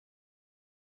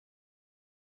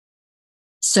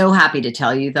So happy to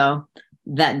tell you, though,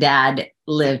 that Dad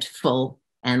lived full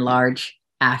and large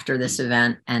after this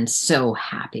event, and so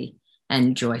happy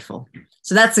and joyful.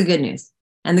 So that's the good news.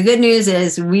 And the good news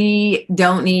is we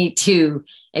don't need to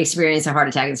experience a heart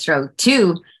attack and stroke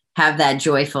to have that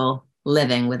joyful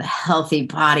living with a healthy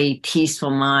body,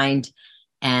 peaceful mind,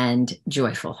 and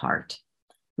joyful heart.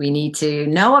 We need to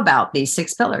know about these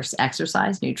 6 pillars: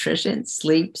 exercise, nutrition,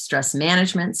 sleep, stress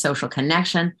management, social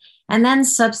connection, and then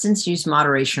substance use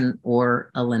moderation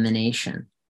or elimination.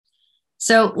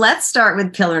 So let's start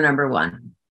with pillar number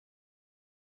 1.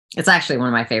 It's actually one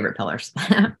of my favorite pillars.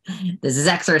 This is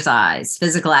exercise,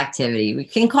 physical activity. We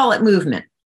can call it movement.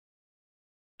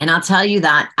 And I'll tell you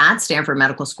that at Stanford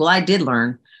Medical School, I did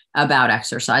learn about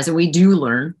exercise, and we do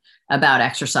learn about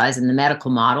exercise in the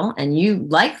medical model. And you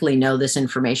likely know this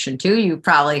information too. You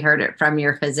probably heard it from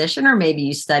your physician, or maybe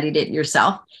you studied it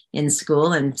yourself in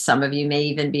school. And some of you may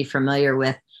even be familiar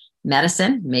with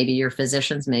medicine, maybe your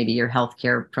physicians, maybe your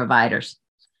healthcare providers.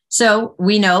 So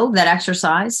we know that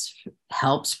exercise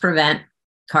helps prevent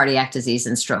cardiac disease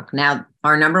and stroke. Now,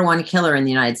 our number 1 killer in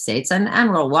the United States and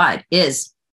worldwide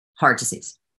is heart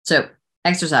disease. So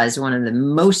exercise is one of the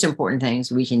most important things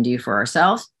we can do for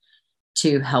ourselves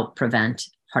to help prevent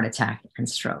heart attack and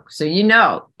stroke. So you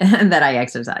know that I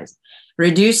exercise.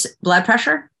 Reduce blood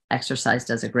pressure. Exercise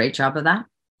does a great job of that.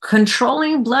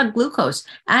 Controlling blood glucose.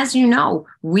 As you know,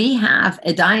 we have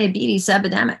a diabetes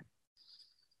epidemic.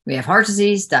 We have heart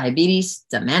disease, diabetes,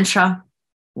 dementia,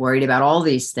 worried about all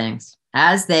these things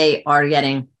as they are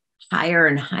getting higher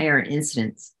and higher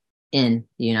incidence in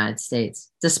the United States,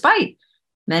 despite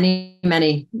many,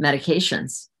 many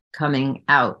medications coming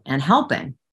out and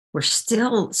helping. We're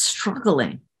still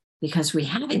struggling because we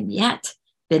haven't yet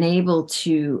been able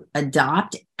to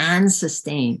adopt and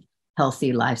sustain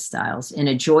healthy lifestyles in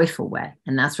a joyful way.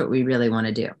 And that's what we really want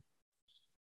to do.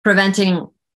 Preventing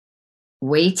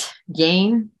weight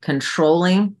gain,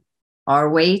 controlling our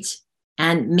weight,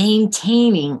 and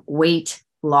maintaining weight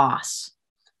loss.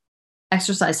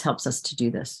 Exercise helps us to do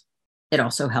this. It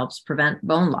also helps prevent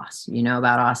bone loss. You know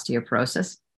about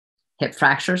osteoporosis, hip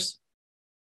fractures.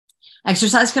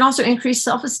 Exercise can also increase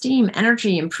self-esteem,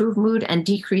 energy, improve mood, and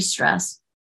decrease stress.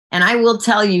 And I will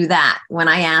tell you that when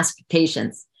I ask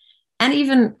patients and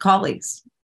even colleagues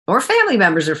or family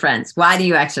members or friends, why do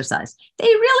you exercise? They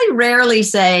really rarely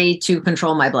say to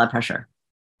control my blood pressure.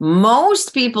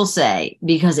 Most people say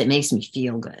because it makes me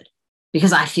feel good,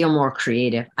 because I feel more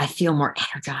creative, I feel more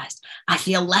energized, I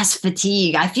feel less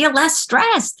fatigue, I feel less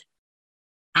stressed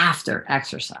after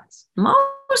exercise.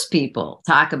 Most people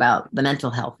talk about the mental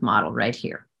health model right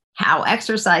here, how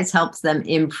exercise helps them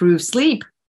improve sleep,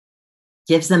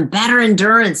 gives them better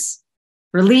endurance,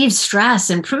 relieves stress,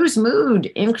 improves mood,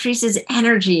 increases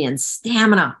energy and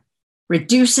stamina,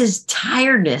 reduces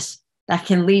tiredness that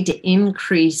can lead to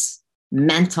increased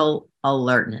mental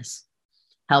alertness,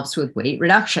 helps with weight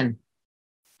reduction.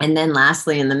 And then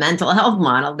lastly, in the mental health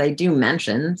model, they do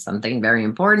mention something very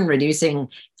important: reducing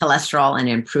cholesterol and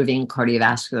improving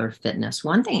cardiovascular fitness.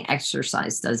 One thing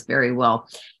exercise does very well,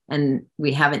 and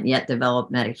we haven't yet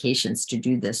developed medications to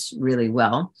do this really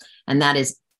well, and that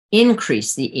is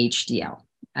increase the HDL,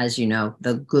 as you know,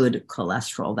 the good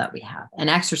cholesterol that we have. And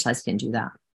exercise can do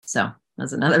that. So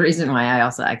that's another reason why I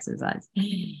also exercise.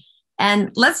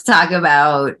 And let's talk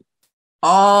about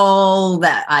all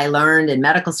that I learned in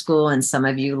medical school, and some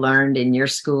of you learned in your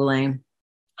schooling,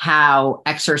 how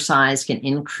exercise can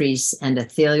increase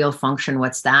endothelial function.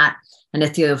 What's that?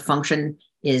 Endothelial function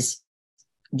is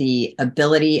the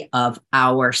ability of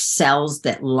our cells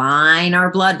that line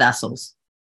our blood vessels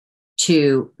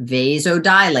to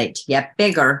vasodilate, to get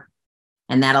bigger,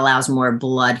 and that allows more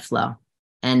blood flow.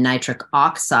 And nitric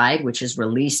oxide, which is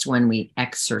released when we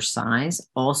exercise,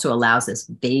 also allows this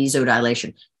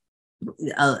vasodilation,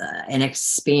 an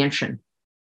expansion,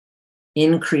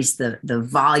 increase the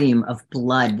volume of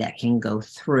blood that can go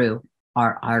through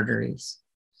our arteries.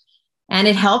 And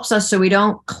it helps us so we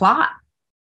don't clot.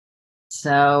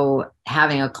 So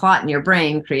having a clot in your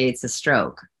brain creates a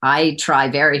stroke. I try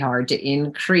very hard to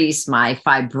increase my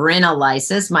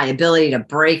fibrinolysis, my ability to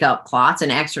break up clots,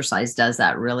 and exercise does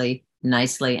that really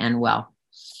nicely and well.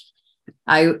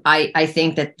 I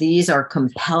think that these are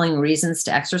compelling reasons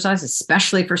to exercise,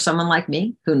 especially for someone like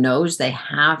me who knows they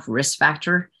have risk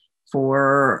factor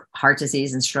for heart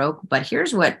disease and stroke. But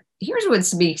here's what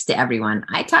speaks to everyone.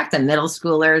 I talk to middle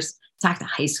schoolers, talk to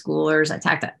high schoolers,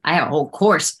 I have a whole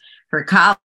course for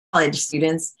college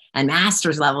students and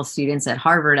master's level students at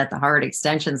Harvard at the Harvard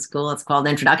Extension School. It's called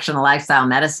Introduction to Lifestyle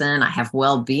Medicine. I have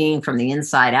well-being from the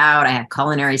inside out. I have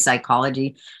culinary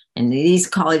psychology. And these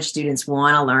college students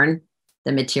want to learn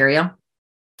the material.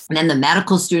 And then the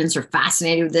medical students are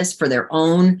fascinated with this for their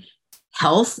own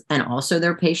health and also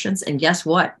their patients. And guess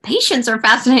what? Patients are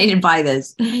fascinated by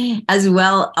this as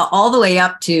well, all the way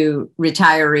up to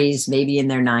retirees, maybe in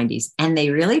their 90s. And they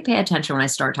really pay attention when I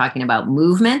start talking about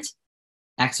movement,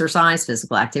 exercise,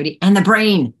 physical activity, and the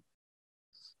brain.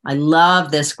 I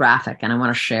love this graphic and I want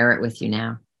to share it with you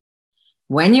now.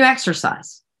 When you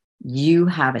exercise, you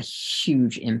have a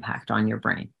huge impact on your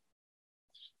brain.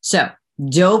 So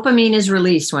dopamine is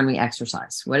released when we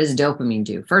exercise. What does dopamine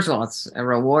do? First of all, it's a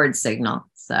reward signal.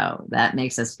 So that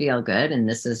makes us feel good. And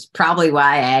this is probably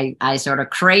why I sort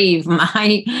of crave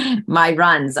my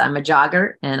runs. I'm a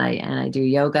jogger and I do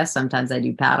yoga. Sometimes I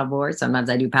do paddleboard. Sometimes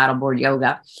I do paddleboard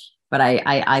yoga. But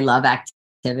I love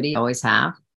activity, always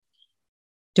have.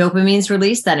 Dopamine's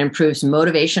released, that improves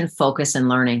motivation, focus, and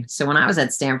learning. So when I was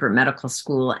at Stanford Medical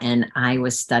School and I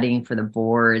was studying for the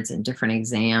boards and different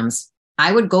exams,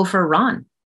 I would go for a run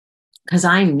because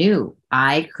I knew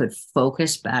I could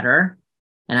focus better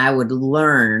and I would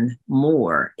learn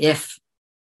more if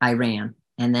I ran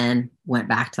and then went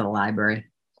back to the library.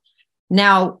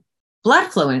 Now, blood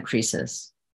flow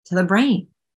increases to the brain,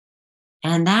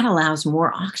 and that allows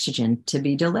more oxygen to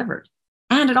be delivered.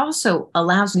 And it also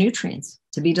allows nutrients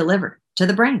to be delivered to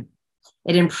the brain.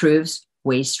 It improves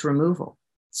waste removal.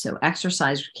 So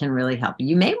exercise can really help.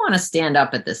 You may want to stand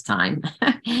up at this time.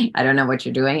 I don't know what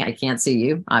you're doing. I can't see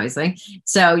you, obviously.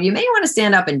 So you may want to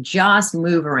stand up and just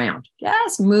move around.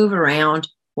 Just move around,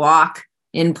 walk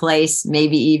in place,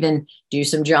 maybe even do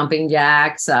some jumping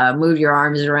jacks, move your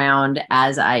arms around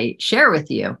as I share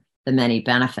with you the many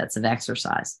benefits of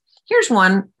exercise. Here's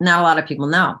one not a lot of people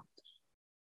know.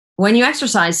 When you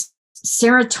exercise,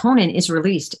 serotonin is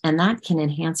released, and that can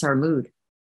enhance our mood.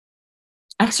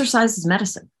 Exercise is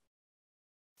medicine.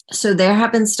 So there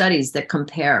have been studies that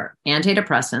compare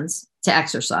antidepressants to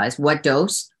exercise. What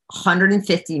dose?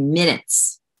 150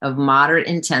 minutes of moderate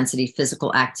intensity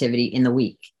physical activity in the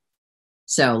week.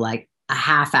 So like a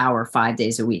half hour, 5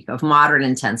 days a week of moderate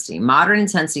intensity. Moderate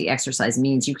intensity exercise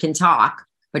means you can talk,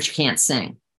 but you can't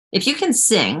sing. If you can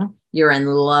sing, you're in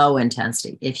low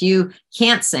intensity. If you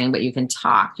can't sing, but you can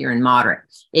talk, you're in moderate.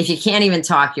 If you can't even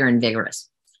talk, you're in vigorous.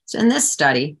 So in this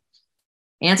study,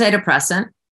 antidepressant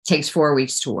takes 4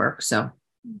 weeks to work. So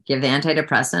give the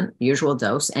antidepressant, usual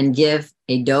dose, and give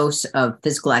a dose of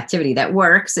physical activity that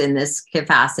works in this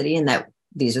capacity, and that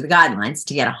these are the guidelines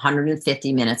to get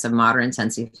 150 minutes of moderate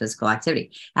intensity physical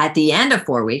activity. At the end of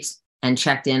 4 weeks and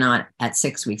checked in on at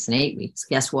 6 weeks and 8 weeks,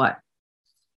 guess what?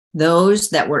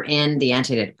 Those that were in the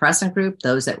antidepressant group,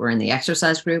 those that were in the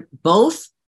exercise group, both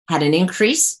had an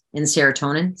increase in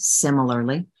serotonin,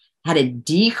 similarly, had a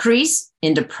decrease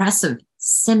in depressive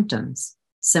symptoms,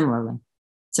 similarly.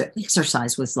 So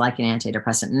exercise was like an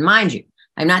antidepressant. And mind you,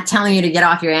 I'm not telling you to get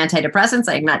off your antidepressants.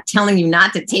 I'm not telling you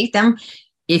not to take them.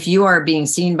 If you are being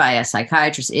seen by a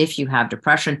psychiatrist, if you have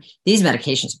depression, these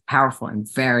medications are powerful and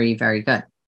very, very good.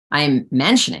 I am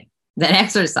mentioning that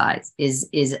exercise is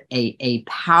a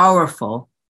powerful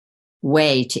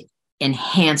way to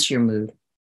enhance your mood.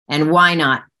 And why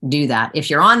not do that? If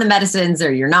you're on the medicines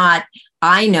or you're not,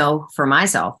 I know for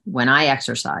myself, when I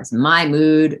exercise, my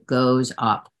mood goes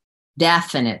up.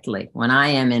 Definitely when I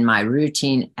am in my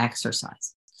routine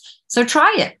exercise. So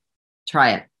try it.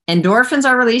 Try it. Endorphins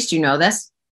are released. You know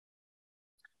this.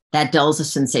 That dulls the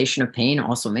sensation of pain,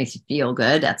 also makes you feel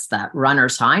good. That's that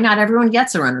runner's high. Not everyone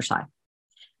gets a runner's high.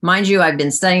 Mind you, I've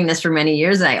been studying this for many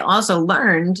years. I also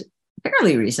learned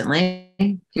fairly recently,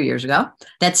 a few years ago,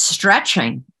 that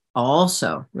stretching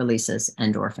also releases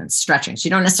endorphins. Stretching. So you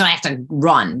don't necessarily have to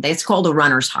run. It's called a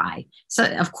runner's high. So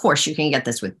of course you can get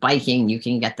this with biking. You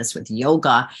can get this with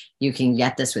yoga. You can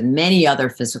get this with many other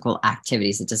physical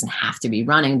activities. It doesn't have to be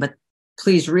running, but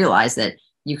please realize that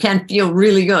you can feel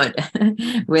really good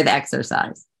with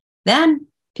exercise. Then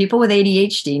people with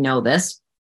ADHD know this.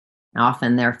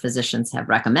 Often their physicians have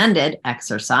recommended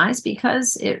exercise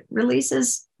because it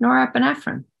releases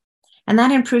norepinephrine, and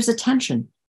that improves attention,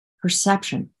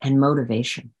 perception, and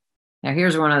motivation. Now,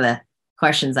 here's one of the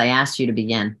questions I asked you to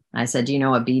begin. I said, do you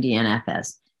know what BDNF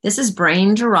is? This is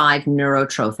brain-derived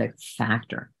neurotrophic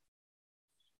factor,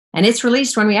 and it's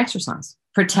released when we exercise.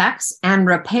 Protects and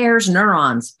repairs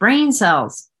neurons, brain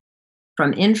cells,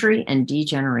 from injury and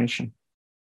degeneration.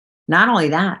 Not only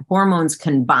that, hormones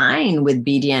combine with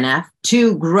BDNF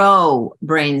to grow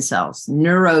brain cells,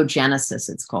 neurogenesis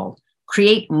it's called,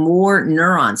 create more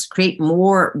neurons, create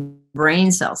more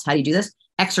brain cells. How do you do this?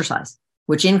 Exercise,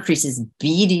 which increases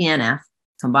BDNF,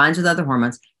 combines with other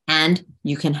hormones, and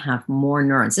you can have more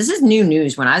neurons. This is new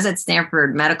news. When I was at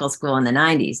Stanford Medical School in the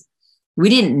 90s, we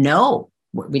didn't know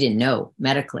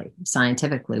medically,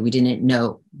 scientifically, we didn't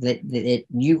know that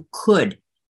you could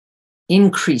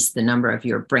increase the number of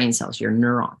your brain cells, your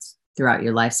neurons, throughout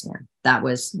your lifespan. That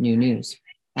was new news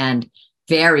and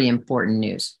very important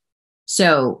news.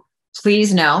 So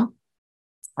please know,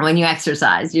 when you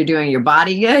exercise, you're doing your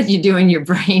body good, you're doing your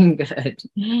brain good.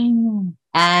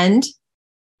 And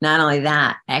not only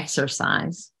that,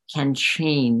 exercise can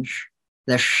change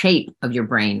the shape of your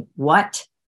brain. What?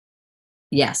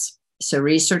 Yes. So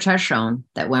research has shown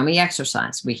that when we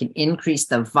exercise, we can increase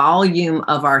the volume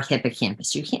of our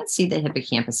hippocampus. You can't see the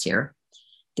hippocampus here.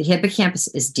 The hippocampus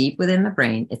is deep within the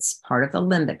brain. It's part of the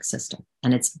limbic system,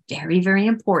 and it's very, very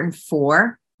important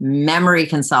for memory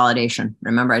consolidation.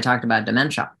 Remember, I talked about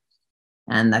dementia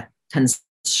and the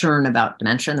concern about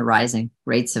dementia and the rising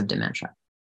rates of dementia.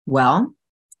 Well,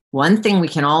 one thing we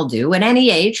can all do at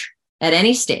any age, at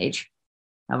any stage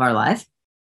of our life,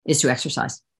 is to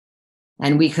exercise.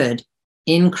 And we could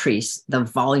increase the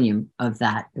volume of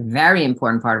that very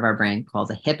important part of our brain called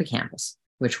the hippocampus,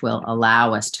 which will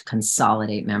allow us to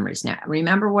consolidate memories. Now,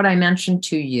 remember what I mentioned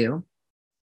to you.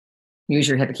 Use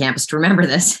your hippocampus to remember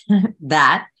this,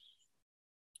 that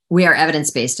we are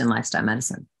evidence-based in lifestyle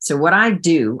medicine. So what I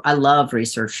do, I love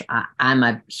research. I'm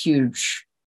a huge,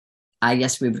 I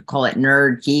guess we would call it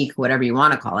nerd, geek, whatever you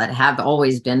want to call it. I have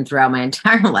always been throughout my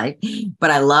entire life, but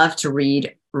I love to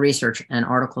read research and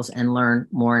articles and learn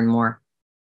more and more.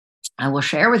 I will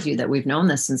share with you that we've known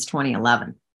this since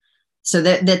 2011. So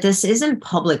that this isn't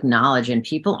public knowledge and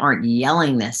people aren't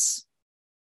yelling this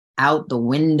out the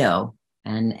window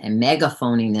and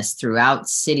megaphoning this throughout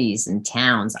cities and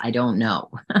towns. I don't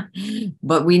know.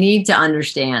 But we need to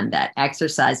understand that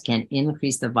exercise can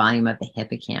increase the volume of the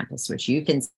hippocampus, which you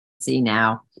can see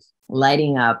now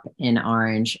lighting up in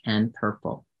orange and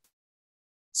purple.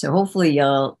 So hopefully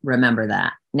you'll remember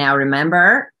that. Now,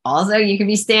 remember, also, you could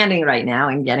be standing right now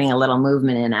and getting a little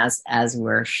movement in as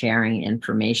we're sharing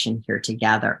information here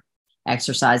together.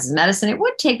 Exercise is medicine. It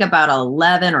would take about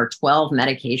 11 or 12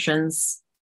 medications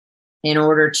in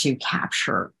order to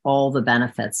capture all the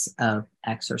benefits of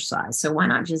exercise. So why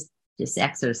not just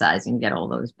exercise and get all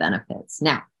those benefits?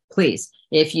 Now, please,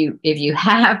 if you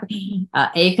have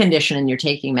a condition and you're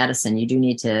taking medicine, you do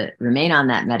need to remain on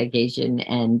that medication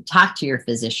and talk to your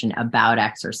physician about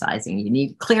exercising. You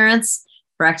need clearance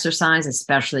for exercise,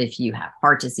 especially if you have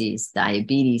heart disease,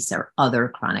 diabetes, or other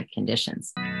chronic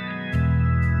conditions.